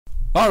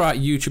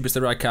Alright YouTube, it's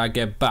the right guy,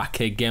 get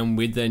back again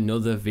with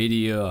another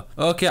video.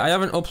 Okay, I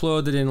haven't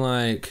uploaded in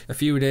like a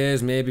few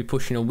days, maybe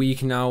pushing a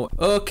week now.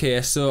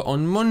 Okay, so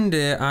on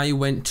Monday I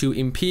went to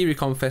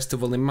Impericon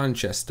Festival in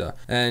Manchester,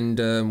 and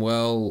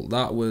well,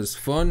 that was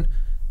fun,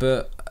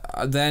 but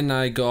then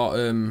I got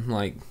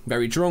like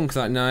very drunk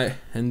that night,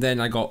 and then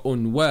I got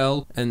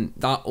unwell, and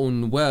that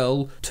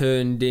unwell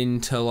turned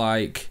into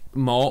like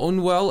more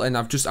unwell, and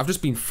I've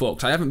just been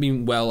fucked. I haven't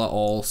been well at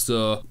all,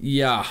 so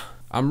yeah.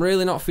 I'm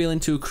really not feeling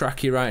too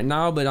cracky right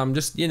now, but I'm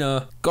just, you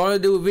know, gotta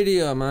do a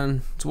video,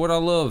 man. It's what I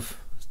love.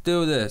 Let's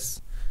do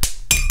this.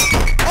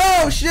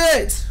 Oh,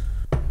 shit!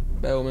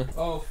 Bear with me.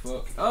 Oh,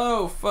 fuck.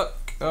 Oh,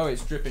 fuck. Oh,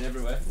 it's dripping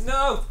everywhere.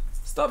 No!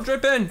 Stop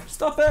dripping!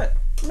 Stop it!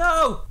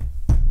 No!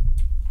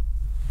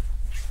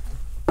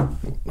 Oh,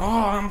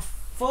 I'm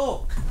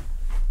fucked.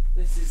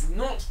 This is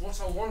not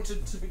what I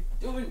wanted to be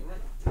doing right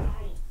now.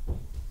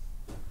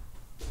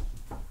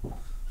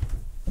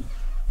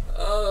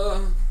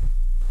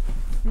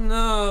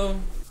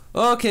 No.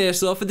 Okay,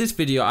 so for this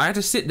video, I had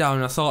to sit down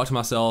and I thought to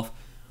myself,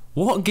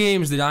 what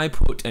games did I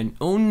put an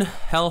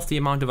unhealthy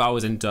amount of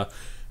hours into?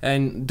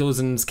 And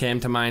dozens came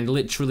to mind,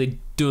 literally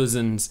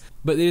dozens.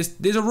 But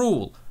there's a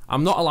rule.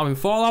 I'm not allowing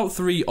Fallout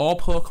 3 or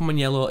Pokemon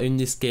Yellow in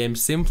this game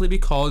simply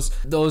because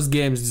those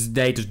games,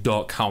 they just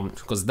don't count.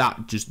 Because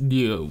that just,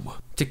 no.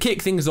 To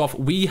kick things off,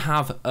 we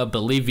have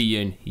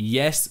Oblivion.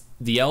 Yes,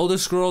 The Elder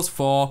Scrolls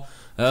 4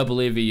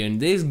 Oblivion.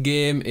 This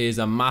game is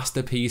a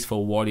masterpiece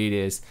for what it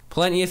is.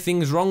 Plenty of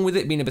things wrong with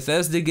it being a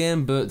Bethesda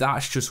game, but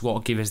that's just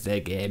what gives their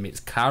game its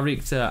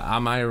character.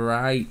 Am I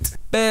right?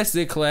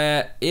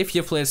 Basically, if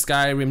you played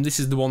Skyrim,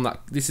 this is the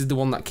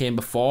one that came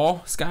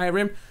before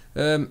Skyrim.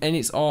 And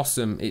it's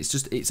awesome.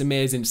 It's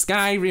amazing.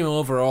 Skyrim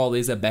overall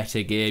is a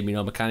better game, you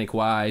know, mechanic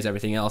wise,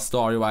 everything else,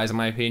 story wise, in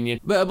my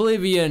opinion. But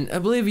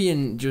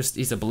Oblivion just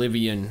is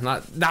Oblivion.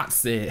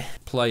 That's it.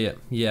 Play it.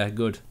 Yeah,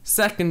 good.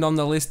 Second on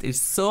the list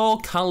is Soul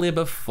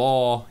Calibur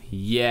 4.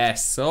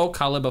 Yes, Soul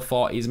Calibur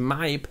 4 is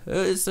my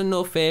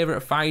personal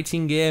favourite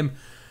fighting game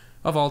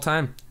of all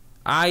time.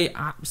 I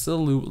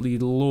absolutely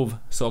love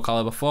Soul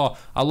Calibur 4.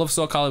 I love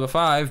Soul Calibur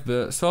 5,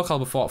 but Soul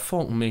Calibur 4,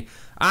 fuck me.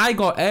 I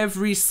got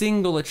every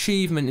single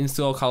achievement in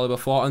Soul Calibur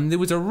 4, and there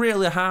was a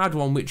really hard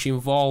one which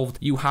involved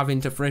you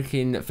having to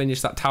freaking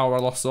finish that Tower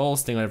of Lost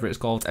Souls thing, whatever it's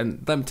called.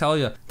 And let me tell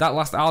you, that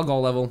last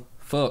Algol level,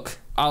 fuck.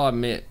 I'll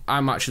admit,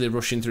 I'm actually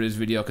rushing through this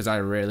video because I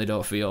really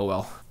don't feel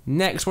well.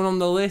 Next one on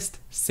the list,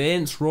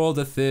 Saints Row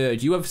the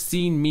Third. You have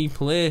seen me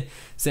play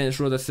Saints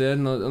Row the Third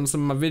on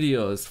some of my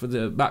videos for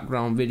the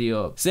background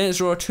video. Saints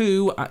Row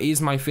 2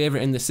 is my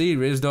favourite in the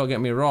series, don't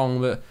get me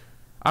wrong, but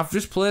I've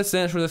just played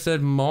Saints Row the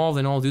Third more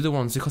than all the other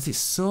ones because it's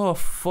so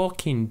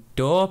fucking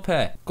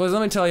dopey. Because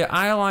let me tell you,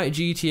 I like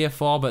GTA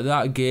 4, but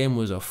that game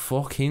was a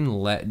fucking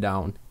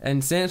letdown.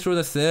 And Saints Row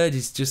the Third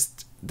is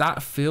just,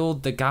 that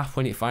filled the gap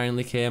when it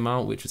finally came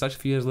out, which was actually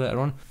a few years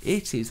later on.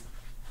 It is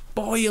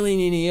boiling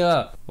in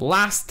here.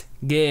 Last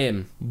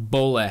game,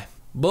 Bully.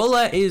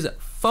 Bully is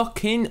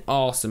fucking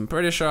awesome.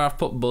 Pretty sure I've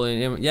put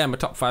Bully in, yeah, my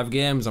top 5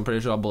 games, I'm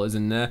pretty sure Bully's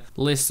in there.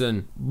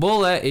 Listen,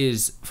 Bully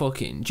is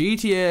fucking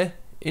GTA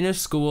in a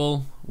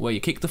school where you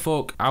kick the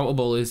fuck out of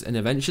bullies and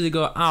eventually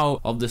go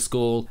out of the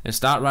school and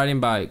start riding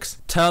bikes.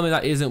 Tell me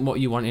that isn't what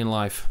you want in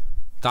life.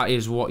 That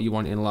is what you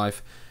want in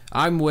life.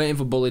 I'm waiting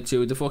for Bully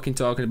 2. They're fucking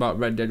talking about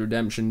Red Dead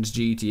Redemptions,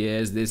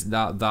 GTAs, this,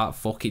 that,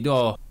 fuck it.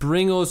 Oh,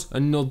 bring us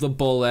another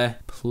Bully,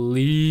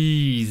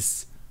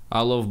 please.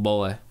 I love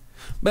Bully.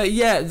 But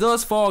yeah,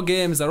 those 4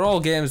 games are all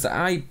games that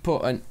I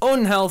put an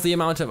unhealthy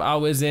amount of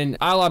hours in.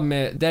 I'll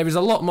admit, there is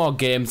a lot more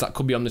games that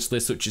could be on this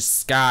list, such as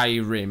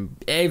Skyrim,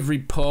 every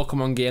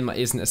Pokemon game that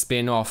isn't a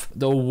spin-off,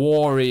 The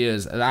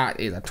Warriors, that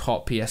is a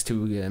top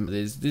PS2 game.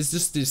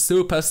 There's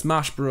Super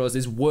Smash Bros,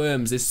 there's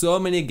Worms, there's so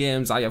many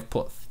games I have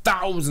put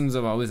thousands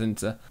of hours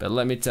into. But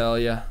let me tell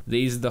you,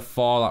 these are the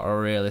 4 that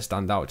really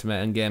stand out to me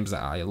and games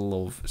that I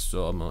love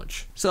so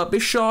much. So be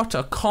sure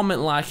to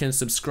comment, like and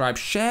subscribe.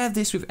 Share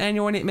this with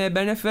anyone it may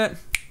benefit.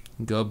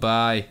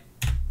 Goodbye.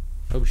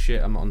 Oh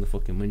shit, I'm not on the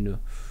fucking window.